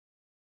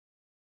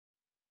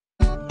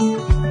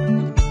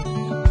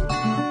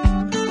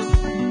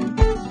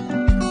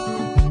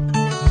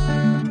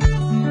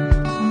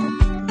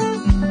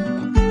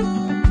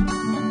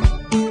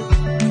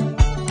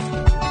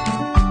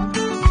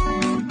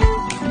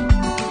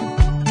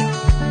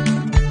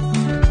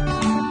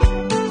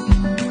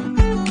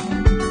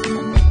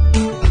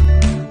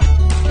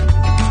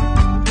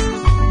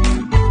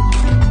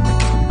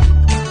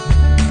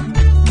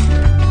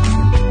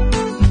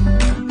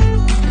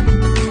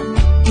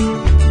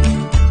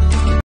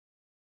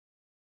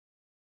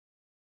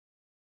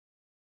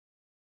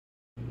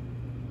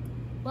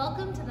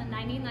Welcome to the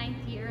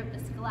 99th year of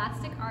the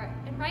Scholastic Art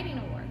and Writing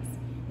Awards.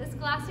 The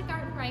Scholastic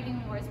Art and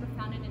Writing Awards were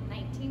founded in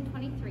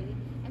 1923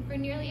 and for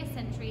nearly a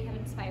century have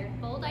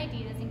inspired bold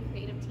ideas and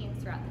creative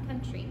teams throughout the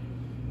country.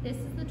 This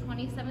is the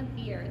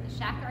 27th year the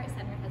Shack Art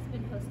Center has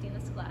been hosting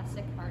the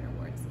Scholastic Art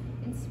Awards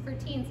for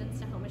teens in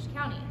Snohomish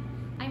County.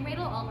 I'm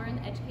Rachel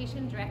Alburn, the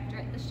Education Director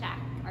at the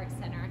Shack Art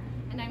Center,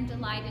 and I'm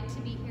delighted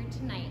to be here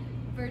tonight,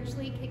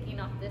 virtually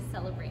kicking off this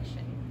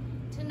celebration.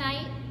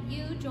 Tonight,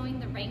 you join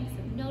the ranks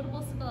of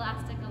notable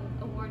Scholastic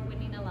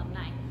Award-winning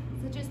alumni,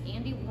 such as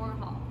Andy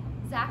Warhol,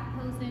 Zach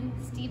Posen,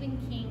 Stephen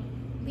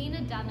King,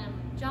 Lena Dunham,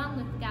 John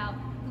Lithgow,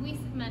 Luis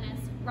Jimenez,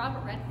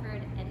 Robert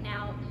Redford, and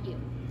now you.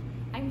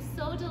 I'm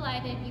so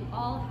delighted you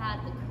all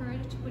had the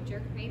courage to put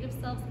your creative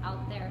selves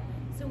out there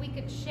so we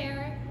could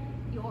share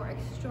your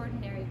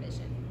extraordinary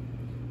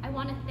vision. I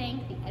want to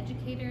thank the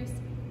educators,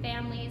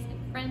 families,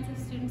 and friends of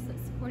students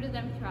that supported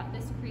them throughout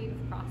this creative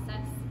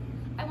process.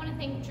 I want to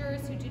thank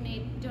jurors who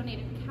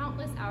donated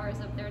countless hours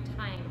of their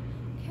time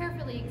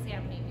carefully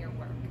examining your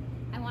work.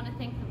 I want to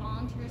thank the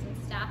volunteers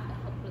and staff that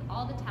helped with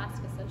all the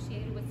tasks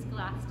associated with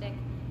Scholastic,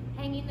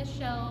 hanging the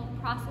show,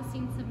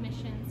 processing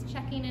submissions,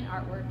 checking in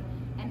artwork,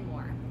 and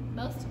more.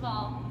 Most of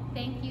all,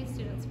 thank you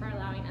students for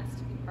allowing us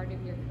to be part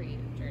of your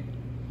creative journey.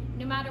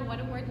 No matter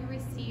what award you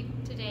receive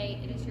today,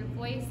 it is your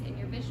voice and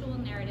your visual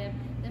narrative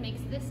that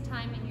makes this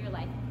time in your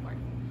life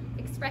important.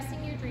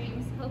 Expressing your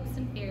dreams, hopes,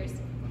 and fears,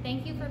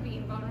 thank you for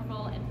being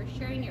vulnerable and for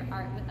sharing your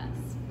art with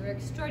us. You're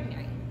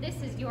extraordinary.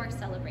 This is your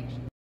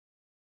celebration.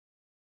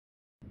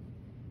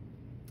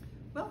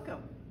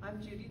 Welcome.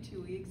 I'm Judy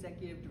Toohey,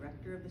 Executive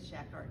Director of the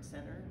Shack Art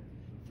Center.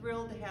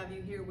 Thrilled to have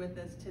you here with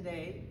us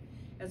today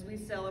as we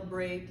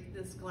celebrate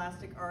the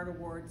Scholastic Art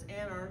Awards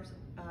and our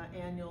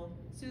annual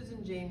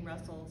Susan Jane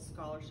Russell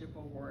Scholarship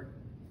Award.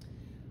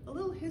 A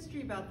little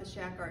history about the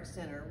Shack Art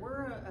Center.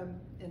 We're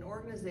an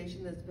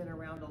organization that's been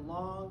around a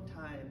long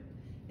time.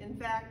 In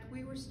fact,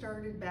 we were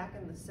started back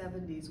in the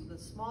 70s with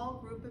a small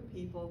group of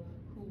people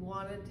who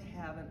wanted to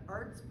have an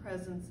arts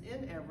presence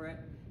in Everett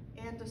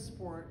and to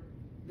support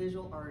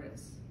visual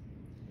artists.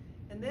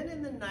 And then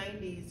in the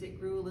 90s, it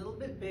grew a little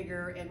bit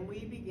bigger and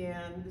we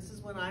began, this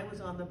is when I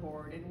was on the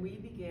board, and we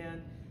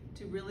began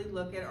to really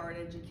look at art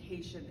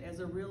education as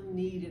a real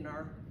need in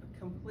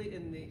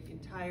in the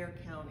entire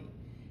county.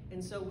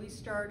 And so we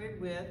started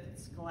with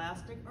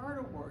Scholastic Art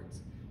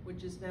Awards,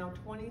 which is now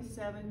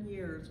 27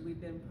 years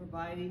we've been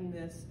providing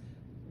this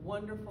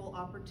wonderful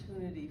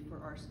opportunity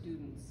for our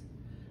students.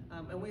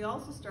 And we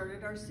also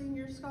started our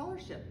senior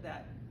scholarship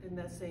in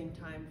that same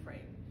time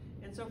frame.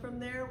 And so from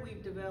there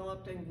we've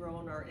developed and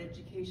grown our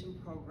education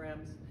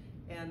programs,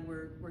 and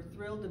we're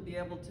thrilled to be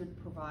able to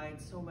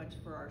provide so much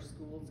for our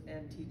schools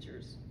and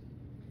teachers.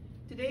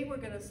 Today we're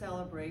going to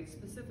celebrate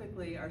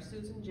specifically our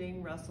Susan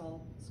Jane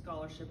Russell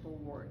Scholarship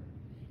Award.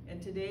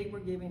 And today we're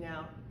giving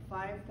out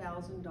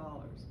 $5,000,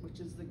 which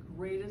is the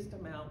greatest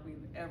amount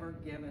we've ever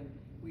given.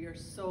 We are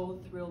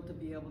so thrilled to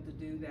be able to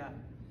do that.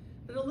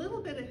 But a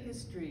little bit of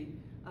history,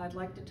 I'd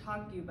like to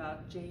talk to you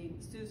about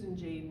Susan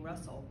Jane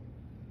Russell.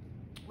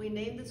 We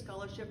named the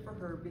scholarship for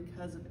her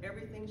because of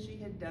everything she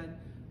had done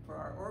for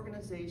our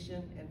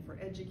organization and for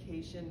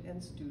education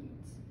and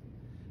students.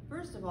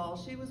 First of all,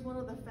 she was one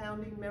of the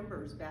founding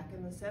members back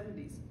in the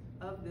 70s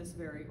of this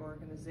very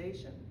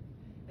organization.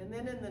 And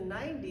then in the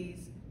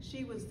 90s,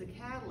 she was the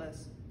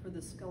catalyst for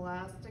the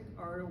Scholastic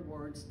Art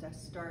Awards to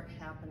start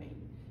happening.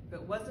 If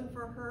it wasn't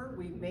for her,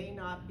 we may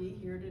not be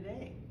here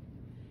today.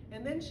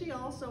 And then she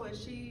also,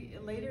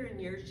 later in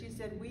years, she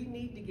said, we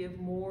need to give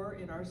more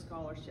in our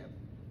scholarship.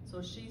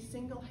 So she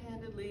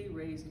single-handedly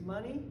raised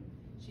money.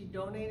 She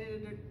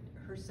donated it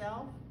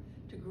herself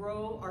to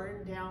grow our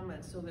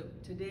endowment so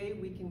that today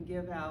we can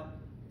give out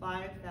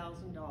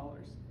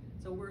 $5,000.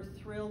 So we're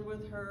thrilled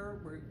with her.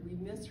 We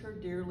miss her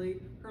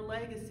dearly. Her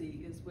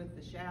legacy is with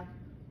the Shack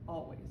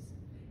always.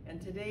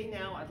 And today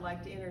now I'd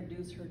like to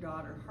introduce her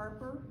daughter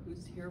Harper,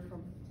 who's here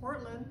from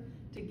Portland,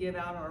 to give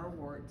out our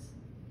awards.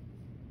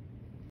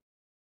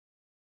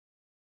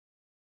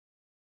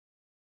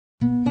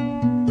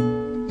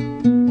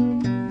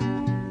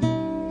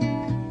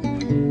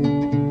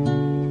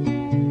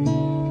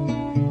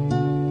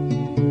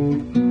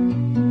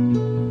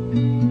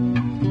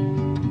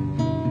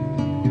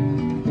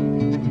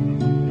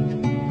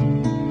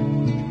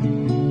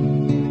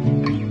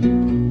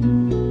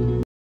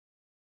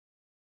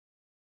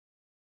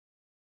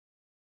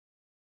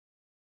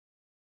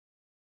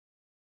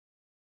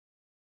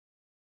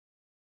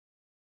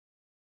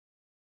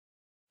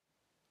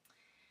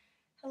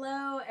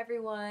 Hello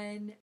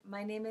everyone,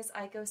 my name is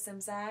Aiko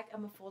Simzak.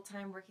 I'm a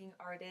full-time working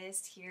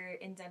artist here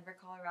in Denver,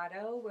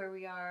 Colorado, where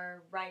we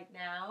are right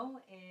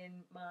now in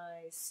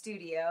my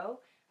studio,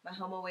 my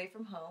home away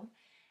from home.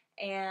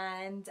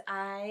 And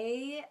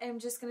I am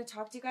just going to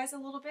talk to you guys a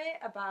little bit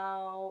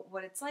about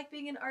what it's like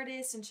being an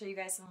artist and show you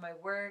guys some of my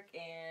work,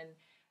 and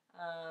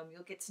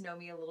you'll get to know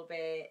me a little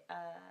bit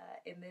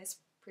in this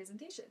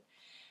presentation.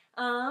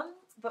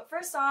 But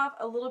first off,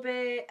 a little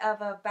bit of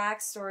a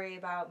backstory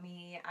about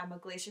me. I'm a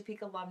Glacier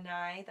Peak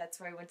alumni. That's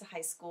where I went to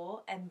high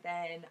school. And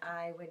then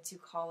I went to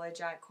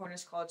college at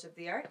Cornish College of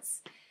the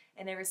Arts.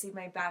 And I received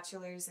my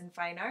bachelor's in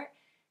fine art.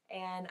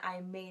 And I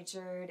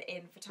majored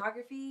in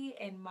photography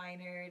and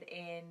minored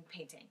in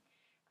painting.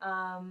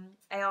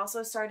 I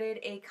also started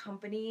a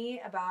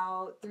company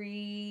about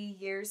 3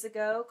 years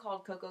ago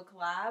called Coco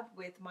Collab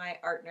with my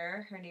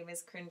partner. Her name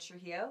is Corinne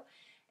Trujillo.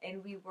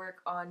 And we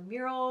work on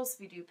murals,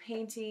 we do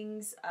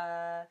paintings,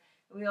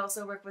 we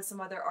also work with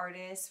some other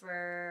artists.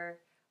 We're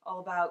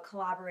all about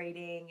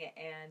collaborating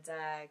and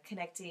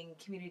connecting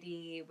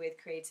community with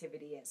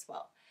creativity as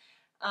well.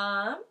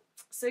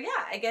 So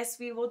yeah, I guess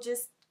we will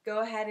just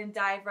go ahead and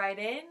dive right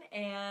in,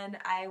 and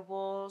I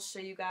will show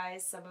you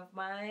guys some of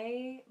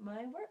my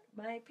work,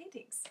 my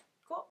paintings.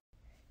 Cool.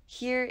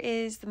 Here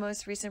is the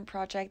most recent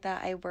project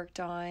that I worked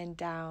on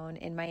down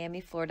in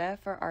Miami, Florida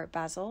for Art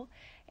Basel.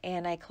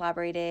 And I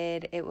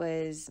collaborated, it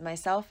was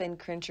myself and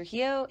Corinne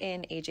Trujillo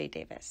and AJ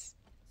Davis.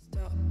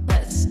 Stop,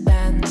 let's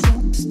dance,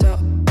 stop,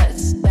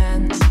 let's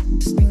dance,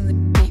 bring the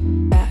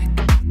beat back,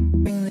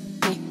 bring the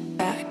beat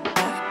back,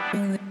 back,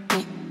 bring the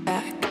beat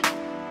back,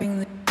 bring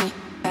the beat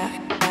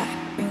back,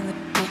 back, bring the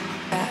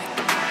beat back.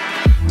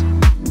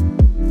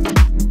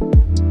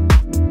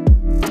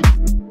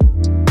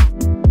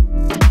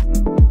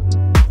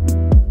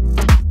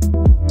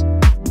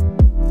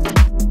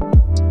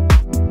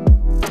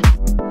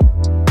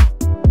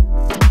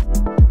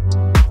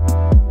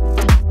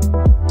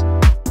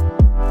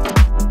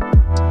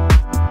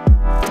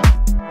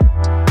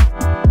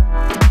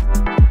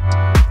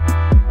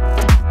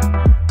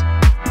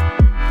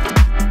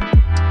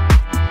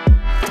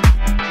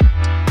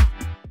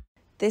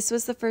 This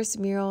was the first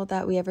mural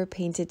that we ever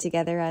painted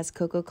together as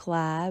Coco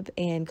Collab,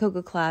 and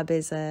Coco Collab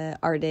is a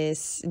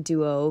artist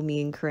duo,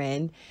 me and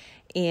Corinne,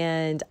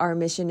 and our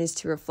mission is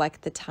to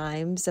reflect the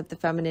times of the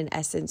feminine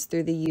essence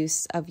through the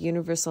use of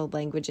universal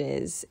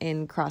languages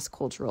and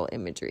cross-cultural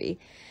imagery.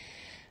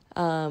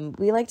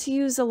 We like to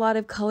use a lot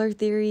of color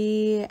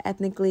theory,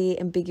 ethnically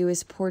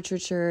ambiguous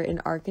portraiture, and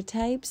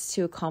archetypes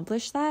to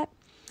accomplish that,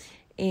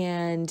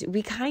 and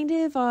we kind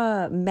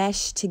of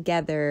mesh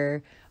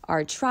together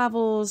our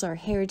travels, our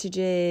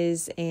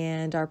heritages,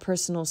 and our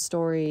personal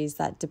stories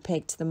that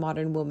depict the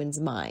modern woman's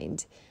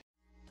mind.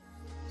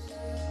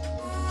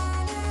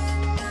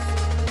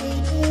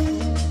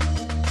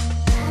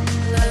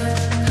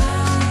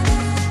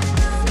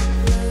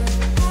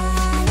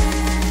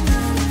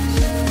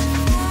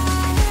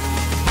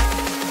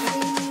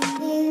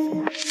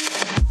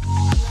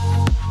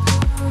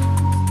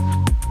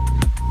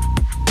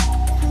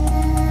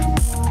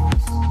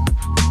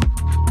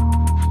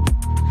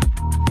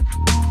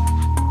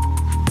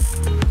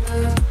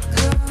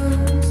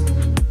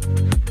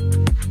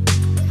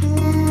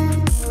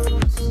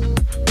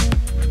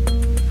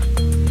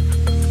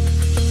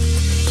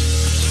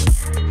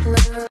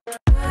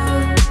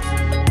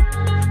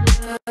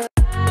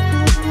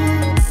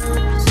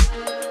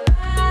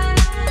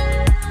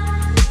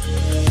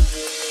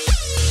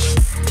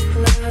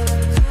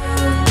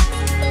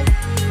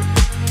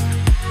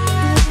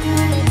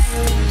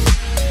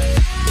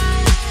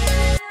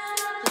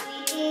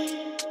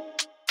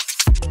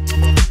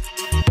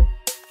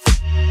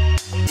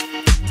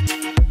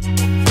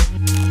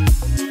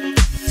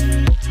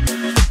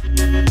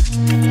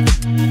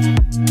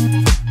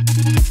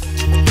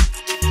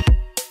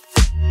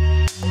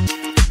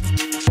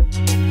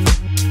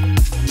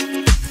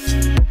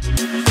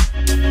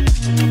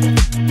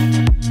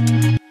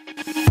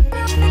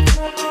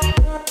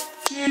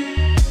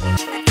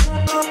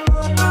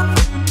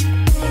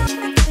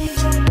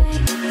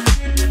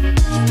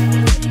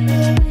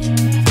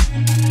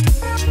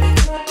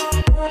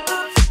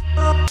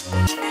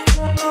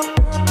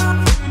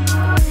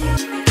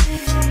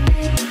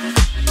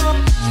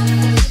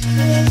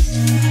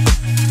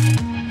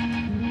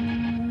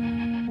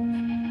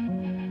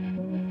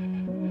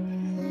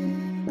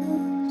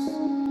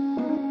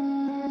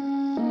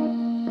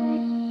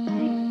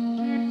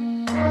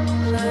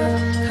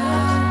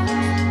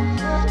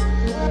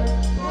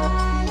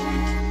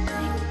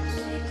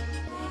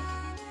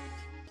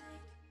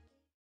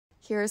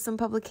 Here are some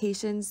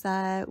publications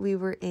that we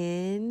were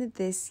in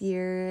this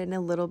year and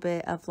a little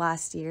bit of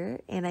last year.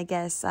 And I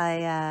guess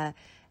I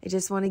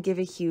just want to give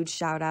a huge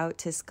shout out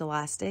to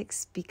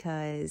Scholastics,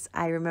 because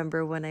I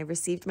remember when I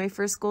received my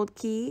first gold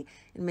key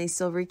and my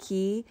silver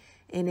key,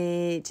 and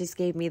it just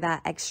gave me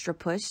that extra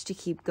push to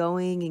keep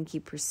going and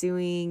keep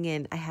pursuing.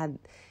 And I had,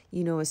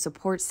 you know, a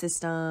support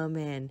system,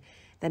 and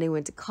then I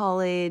went to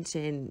college,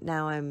 and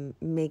now I'm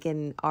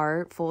making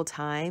art full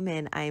time,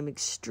 and I am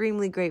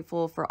extremely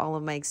grateful for all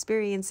of my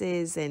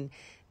experiences, and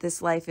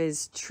this life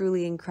is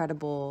truly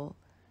incredible,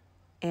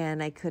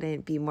 and I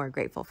couldn't be more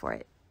grateful for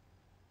it.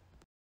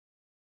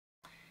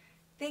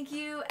 Thank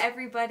you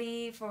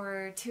everybody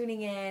for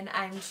tuning in.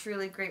 I'm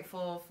truly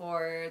grateful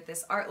for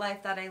this art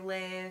life that I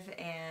live,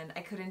 and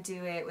I couldn't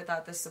do it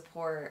without the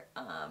support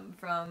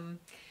from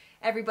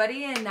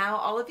everybody, and now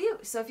all of you.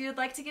 So if you would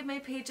like to give my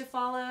page a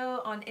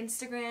follow on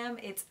Instagram,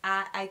 it's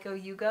at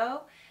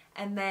IcoYugo.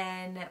 And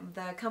then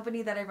the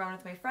company that I run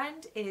with my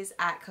friend is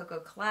at Coco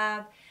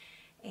Collab.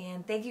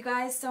 And thank you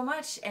guys so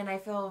much. And I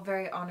feel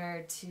very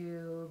honored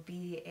to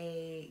be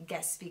a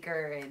guest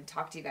speaker and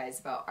talk to you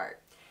guys about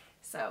art.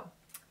 So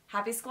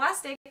happy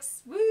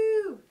Scholastics!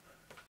 Woo!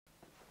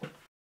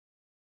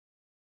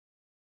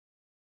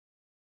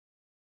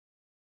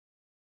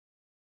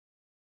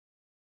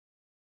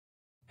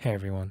 Hey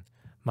everyone,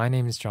 my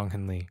name is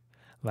Jonghyun Lee.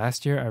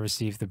 Last year I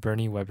received the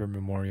Bernie Weber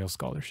Memorial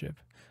Scholarship.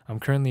 I'm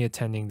currently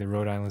attending the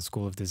Rhode Island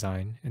School of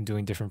Design and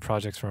doing different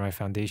projects for my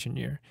foundation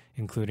year,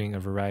 including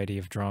a variety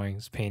of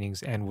drawings,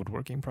 paintings, and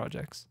woodworking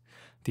projects.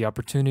 The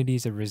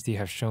opportunities at RISD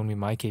have shown me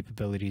my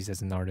capabilities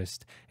as an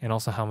artist and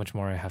also how much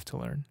more I have to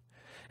learn.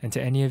 And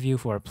to any of you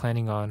who are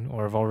planning on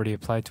or have already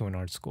applied to an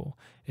art school,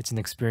 it's an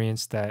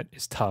experience that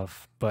is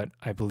tough, but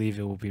I believe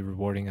it will be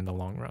rewarding in the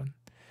long run.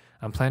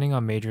 I'm planning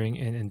on majoring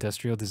in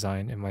industrial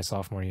design in my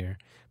sophomore year,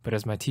 but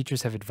as my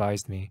teachers have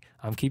advised me,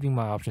 I'm keeping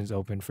my options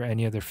open for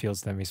any other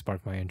fields that may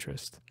spark my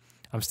interest.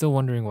 I'm still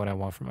wondering what I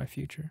want for my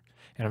future,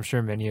 and I'm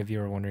sure many of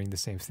you are wondering the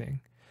same thing.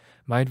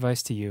 My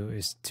advice to you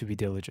is to be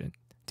diligent,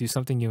 do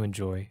something you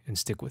enjoy, and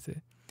stick with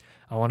it.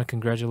 I want to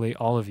congratulate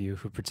all of you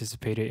who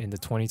participated in the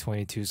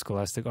 2022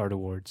 Scholastic Art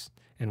Awards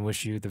and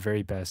wish you the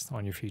very best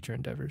on your future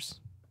endeavors.